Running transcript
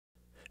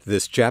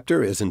This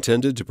chapter is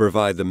intended to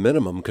provide the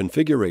minimum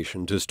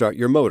configuration to start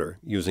your motor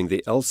using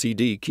the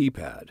LCD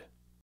keypad.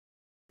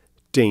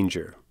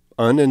 Danger: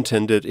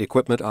 unintended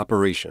equipment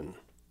operation.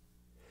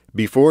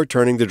 Before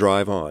turning the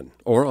drive on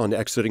or on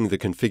exiting the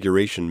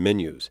configuration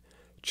menus,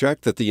 check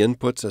that the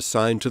inputs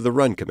assigned to the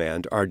run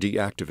command are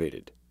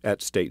deactivated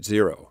at state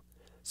 0,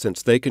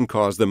 since they can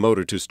cause the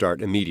motor to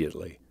start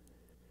immediately.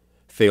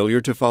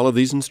 Failure to follow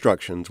these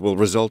instructions will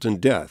result in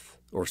death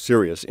or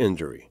serious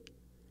injury.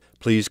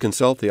 Please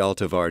consult the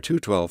Altivar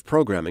 212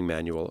 programming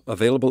manual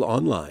available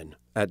online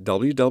at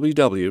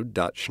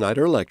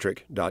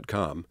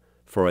www.schneiderelectric.com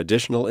for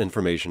additional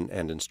information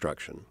and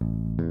instruction.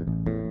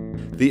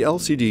 The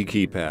LCD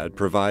keypad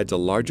provides a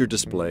larger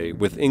display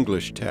with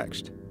English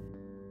text.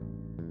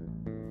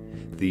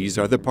 These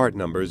are the part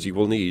numbers you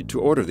will need to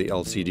order the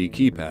LCD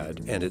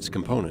keypad and its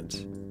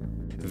components.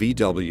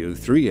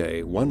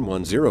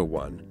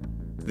 VW3A1101,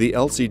 the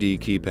LCD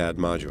keypad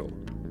module.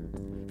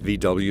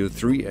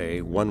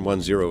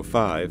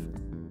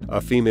 VW3A1105,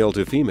 a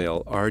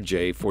female-to-female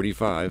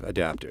RJ45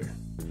 adapter.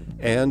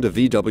 And a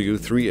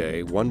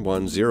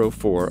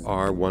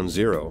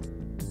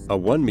VW3A1104R10, a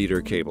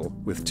 1-meter cable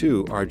with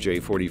 2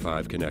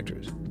 RJ45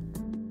 connectors.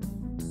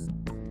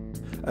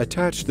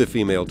 Attach the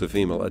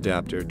female-to-female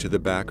adapter to the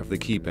back of the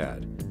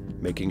keypad,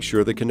 making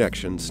sure the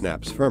connection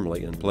snaps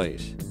firmly in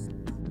place.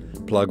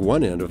 Plug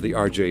one end of the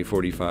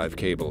RJ45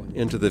 cable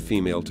into the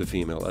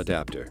female-to-female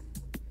adapter.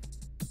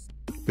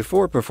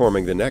 Before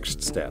performing the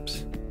next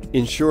steps,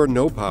 ensure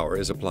no power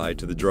is applied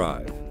to the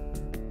drive.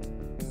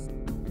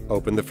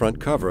 Open the front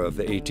cover of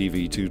the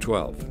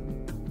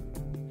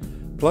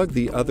ATV212. Plug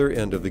the other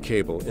end of the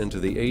cable into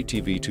the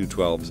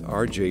ATV212's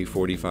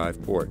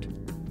RJ45 port,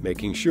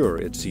 making sure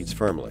it seats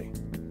firmly.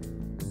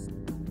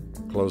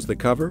 Close the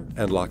cover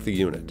and lock the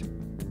unit.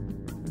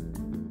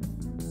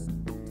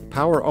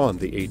 Power on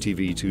the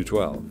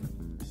ATV212.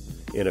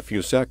 In a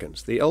few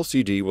seconds, the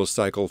LCD will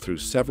cycle through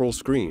several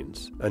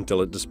screens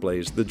until it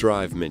displays the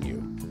drive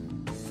menu.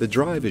 The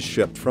drive is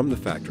shipped from the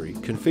factory,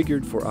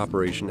 configured for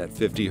operation at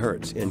 50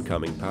 Hz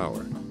incoming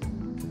power.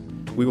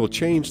 We will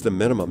change the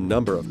minimum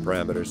number of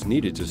parameters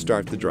needed to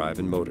start the drive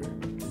and motor.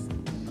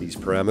 These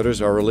parameters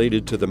are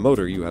related to the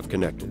motor you have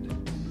connected.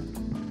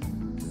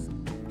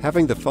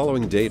 Having the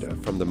following data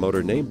from the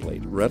motor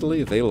nameplate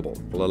readily available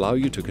will allow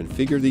you to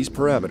configure these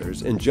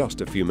parameters in just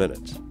a few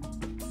minutes.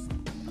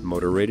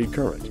 Motor rated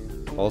current,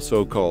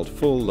 also called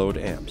full load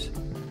amps,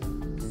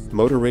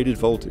 motor rated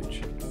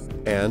voltage,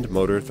 and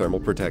motor thermal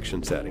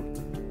protection setting.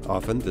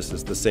 Often this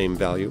is the same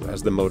value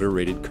as the motor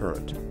rated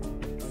current.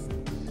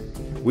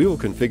 We will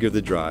configure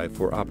the drive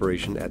for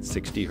operation at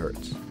 60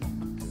 Hz.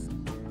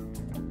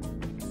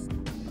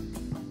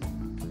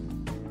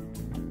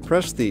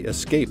 Press the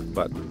Escape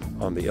button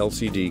on the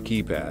LCD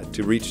keypad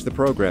to reach the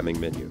programming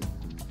menu.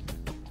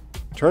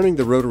 Turning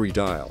the rotary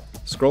dial,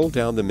 scroll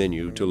down the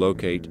menu to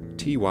locate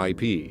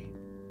TYP,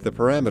 the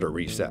parameter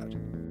reset.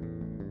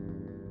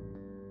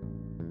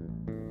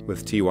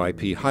 With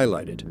TYP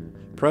highlighted,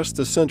 press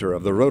the center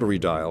of the rotary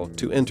dial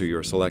to enter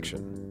your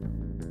selection.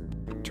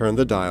 Turn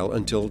the dial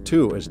until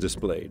 2 is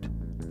displayed,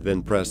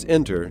 then press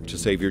Enter to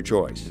save your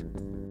choice.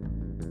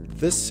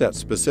 This sets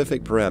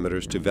specific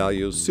parameters to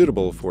values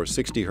suitable for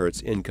 60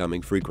 Hz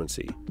incoming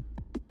frequency.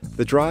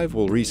 The drive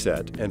will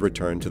reset and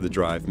return to the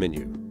drive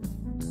menu.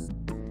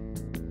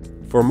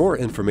 For more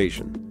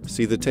information,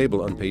 see the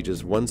table on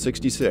pages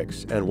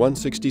 166 and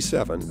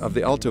 167 of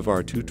the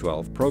Altivar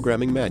 212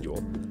 Programming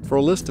Manual for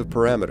a list of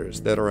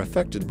parameters that are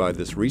affected by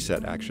this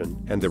reset action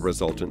and the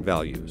resultant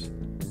values.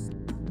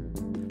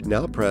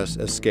 Now press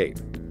Escape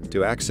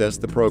to access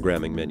the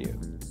programming menu.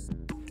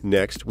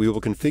 Next, we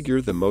will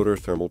configure the motor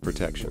thermal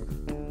protection.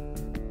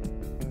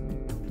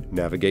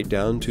 Navigate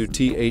down to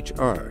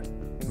THR,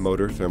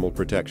 Motor Thermal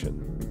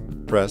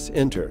Protection. Press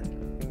Enter.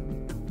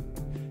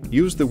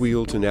 Use the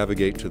wheel to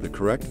navigate to the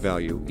correct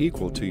value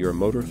equal to your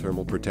motor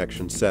thermal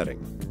protection setting.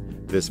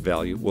 This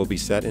value will be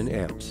set in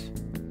amps.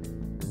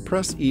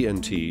 Press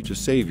ENT to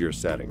save your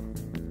setting.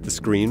 The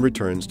screen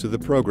returns to the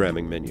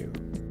programming menu.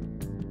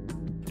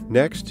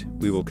 Next,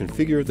 we will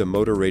configure the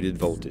motor rated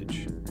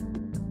voltage.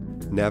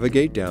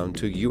 Navigate down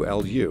to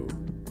ULU,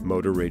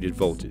 Motor Rated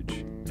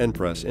Voltage, and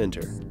press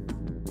Enter.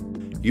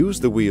 Use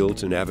the wheel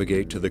to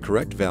navigate to the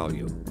correct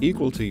value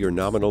equal to your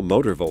nominal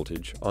motor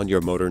voltage on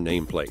your motor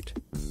nameplate.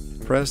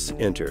 Press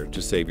Enter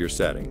to save your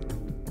setting.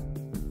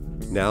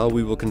 Now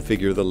we will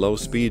configure the low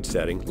speed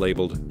setting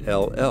labeled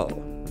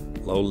LL,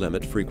 Low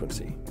Limit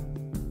Frequency.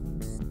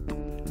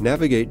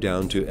 Navigate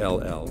down to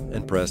LL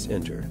and press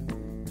Enter.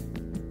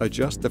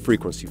 Adjust the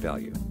frequency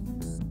value.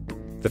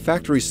 The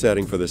factory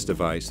setting for this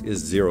device is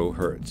 0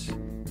 Hz.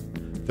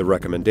 The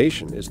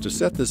recommendation is to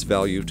set this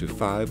value to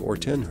 5 or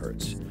 10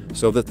 Hz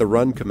so that the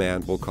run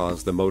command will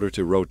cause the motor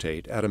to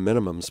rotate at a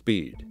minimum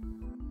speed.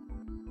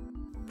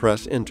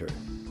 Press Enter.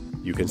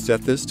 You can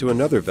set this to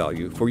another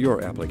value for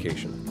your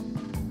application.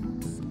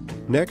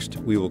 Next,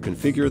 we will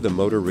configure the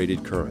motor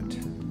rated current.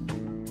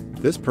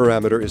 This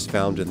parameter is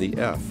found in the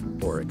F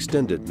or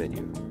Extended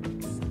menu.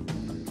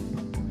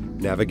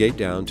 Navigate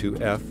down to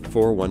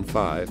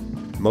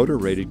F415, Motor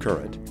Rated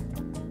Current,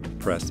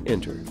 press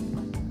Enter.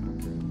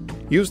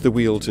 Use the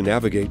wheel to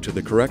navigate to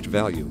the correct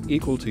value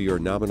equal to your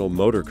nominal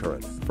motor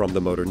current from the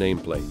motor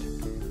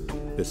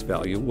nameplate. This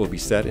value will be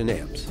set in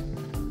amps.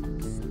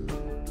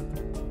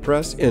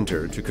 Press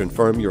Enter to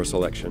confirm your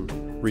selection,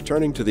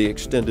 returning to the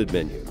extended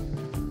menu.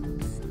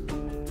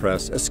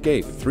 Press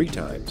Escape 3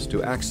 times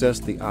to access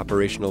the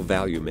Operational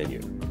Value menu.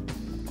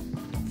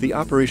 The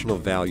Operational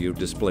Value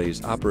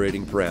displays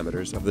operating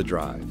parameters of the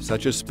drive,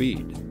 such as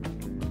speed.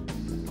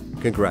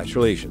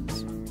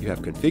 Congratulations! You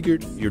have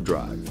configured your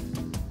drive.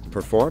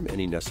 Perform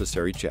any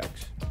necessary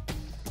checks.